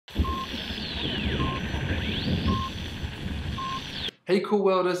Hey cool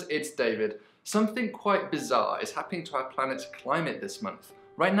worlders, it's David. Something quite bizarre is happening to our planet's climate this month.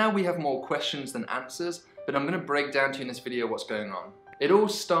 Right now we have more questions than answers, but I'm going to break down to you in this video what's going on. It all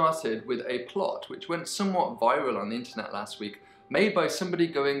started with a plot which went somewhat viral on the internet last week, made by somebody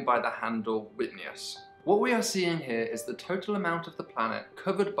going by the handle Witness. What we are seeing here is the total amount of the planet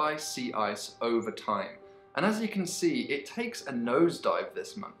covered by sea ice over time. And as you can see, it takes a nosedive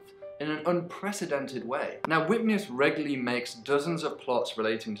this month in an unprecedented way. Now, Witness regularly makes dozens of plots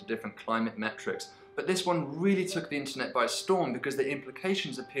relating to different climate metrics, but this one really took the internet by storm because the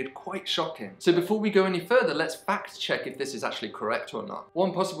implications appeared quite shocking. So before we go any further, let's fact check if this is actually correct or not.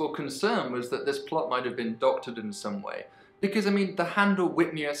 One possible concern was that this plot might have been doctored in some way. Because, I mean, the handle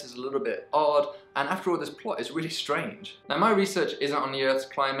Witness is a little bit odd, and after all, this plot is really strange. Now, my research isn't on the Earth's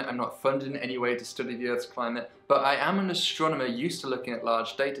climate. I'm not funded in any way to study the Earth's climate, but I am an astronomer used to looking at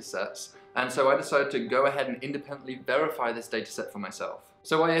large data sets, and so I decided to go ahead and independently verify this data set for myself.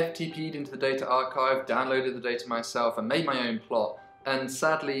 So I FTP'd into the data archive, downloaded the data myself, and made my own plot. And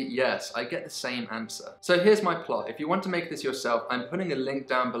sadly, yes, I get the same answer. So here's my plot. If you want to make this yourself, I'm putting a link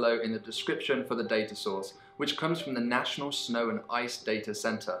down below in the description for the data source, which comes from the National Snow and Ice Data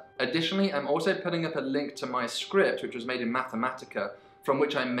Center. Additionally, I'm also putting up a link to my script, which was made in Mathematica, from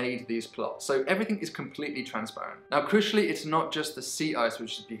which I made these plots. So everything is completely transparent. Now, crucially, it's not just the sea ice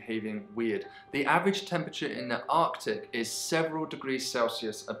which is behaving weird. The average temperature in the Arctic is several degrees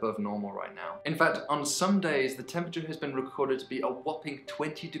Celsius above normal right now. In fact, on some days, the temperature has been recorded to be a whopping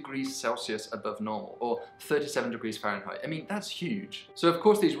 20 degrees Celsius above normal, or 37 degrees Fahrenheit. I mean, that's huge. So of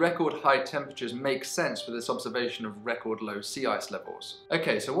course, these record high temperatures make sense for this observation of record low sea ice levels.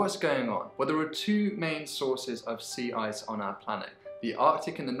 Okay, so what's going on? Well, there are two main sources of sea ice on our planet: the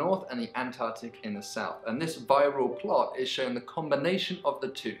Arctic in the north and the Antarctic in the south. And this viral plot is showing the combination of the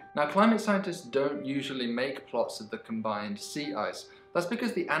two. Now, climate scientists don't usually make plots of the combined sea ice. That's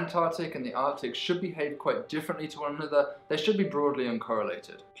because the Antarctic and the Arctic should behave quite differently to one another. They should be broadly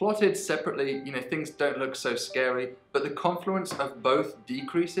uncorrelated. Plotted separately, things don't look so scary, but the confluence of both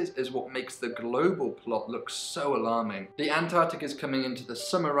decreases is what makes the global plot look so alarming. The Antarctic is coming into the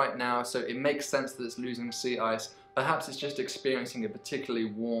summer right now, so it makes sense that it's losing sea ice. Perhaps it's just experiencing a particularly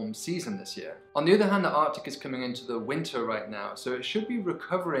warm season this year. On the other hand, the Arctic is coming into the winter right now, so it should be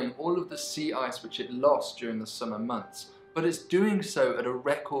recovering all of the sea ice which it lost during the summer months, but it's doing so at a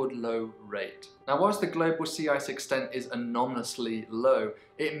record low rate. Now, whilst the global sea ice extent is anomalously low,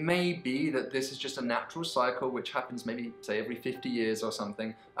 it may be that this is just a natural cycle which happens maybe, say, every 50 years or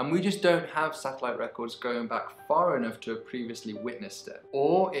something, and we just don't have satellite records going back far enough to have previously witnessed it.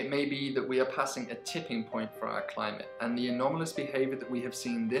 Or it may be that we are passing a tipping point for our climate, and the anomalous behavior that we have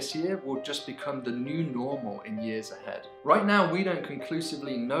seen this year will just become the new normal in years ahead. Right now, we don't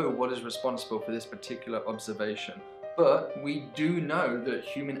conclusively know what is responsible for this particular observation, but we do know that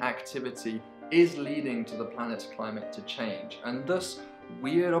human activity is leading to the planet's climate to change, and thus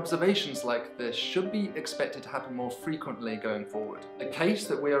weird observations like this should be expected to happen more frequently going forward. The case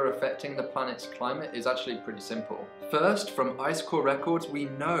that we are affecting the planet's climate is actually pretty simple. First, from ice core records, we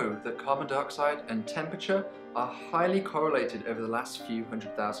know that carbon dioxide and temperature are highly correlated over the last few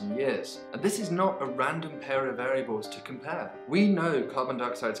 100,000 years. And this is not a random pair of variables to compare. We know carbon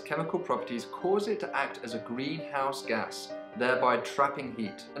dioxide's chemical properties cause it to act as a greenhouse gas, thereby trapping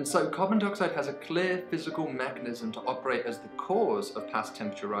heat. And so carbon dioxide has a clear physical mechanism to operate as the cause of past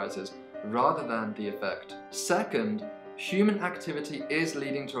temperature rises, rather than the effect. Second, human activity is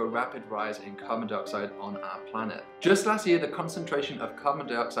leading to a rapid rise in carbon dioxide on our planet. Just last year, the concentration of carbon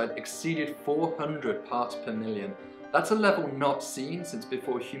dioxide exceeded 400 parts per million. That's a level not seen since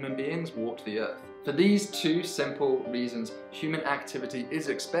before human beings walked the Earth. For these two simple reasons, human activity is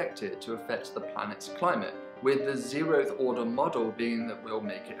expected to affect the planet's climate, with the zeroth order model being that we'll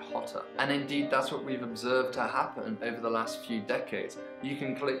make it hotter. And indeed, that's what we've observed to happen over the last few decades. You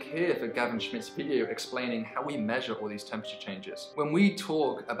can click here for Gavin Schmidt's video explaining how we measure all these temperature changes. When we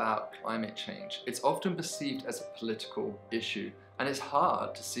talk about climate change, it's often perceived as a political issue, and it's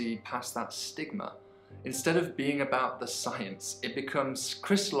hard to see past that stigma. Instead of being about the science, it becomes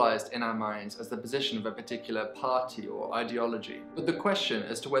crystallized in our minds as the position of a particular party or ideology. But the question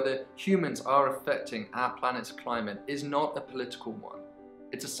as to whether humans are affecting our planet's climate is not a political one.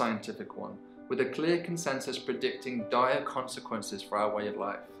 It's a scientific one, with a clear consensus predicting dire consequences for our way of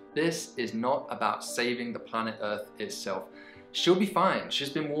life. This is not about saving the planet Earth itself. She'll be fine. She's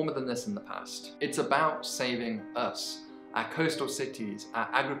been warmer than this in the past. It's about saving us, our coastal cities, our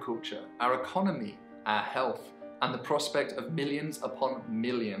agriculture, our economy, our health, and the prospect of millions upon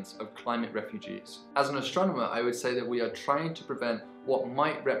millions of climate refugees. As an astronomer, I would say that we are trying to prevent what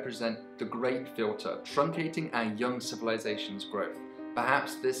might represent the Great Filter, truncating our young civilization's growth.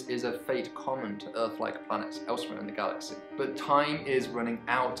 Perhaps this is a fate common to Earth-like planets elsewhere in the galaxy. But time is running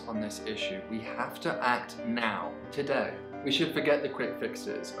out on this issue. We have to act now, today. We should forget the quick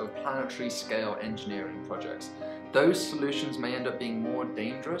fixes of planetary scale engineering projects. Those solutions may end up being more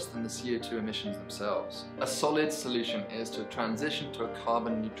dangerous than the CO2 emissions themselves. A solid solution is to transition to a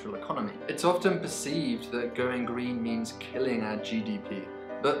carbon neutral economy. It's often perceived that going green means killing our GDP.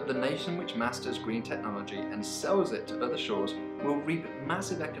 But the nation which masters green technology and sells it to other shores will reap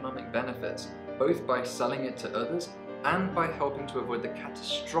massive economic benefits, both by selling it to others and by helping to avoid the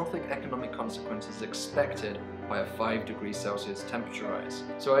catastrophic economic consequences expected by a 5 degrees Celsius temperature rise.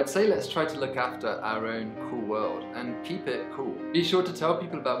 So I'd say let's try to look after our own cool world and keep it cool. Be sure to tell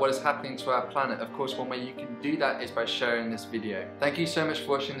people about what is happening to our planet. Of course, one way you can do that is by sharing this video. Thank you so much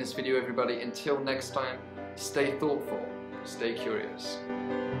for watching this video, everybody. Until next time, stay thoughtful, stay curious.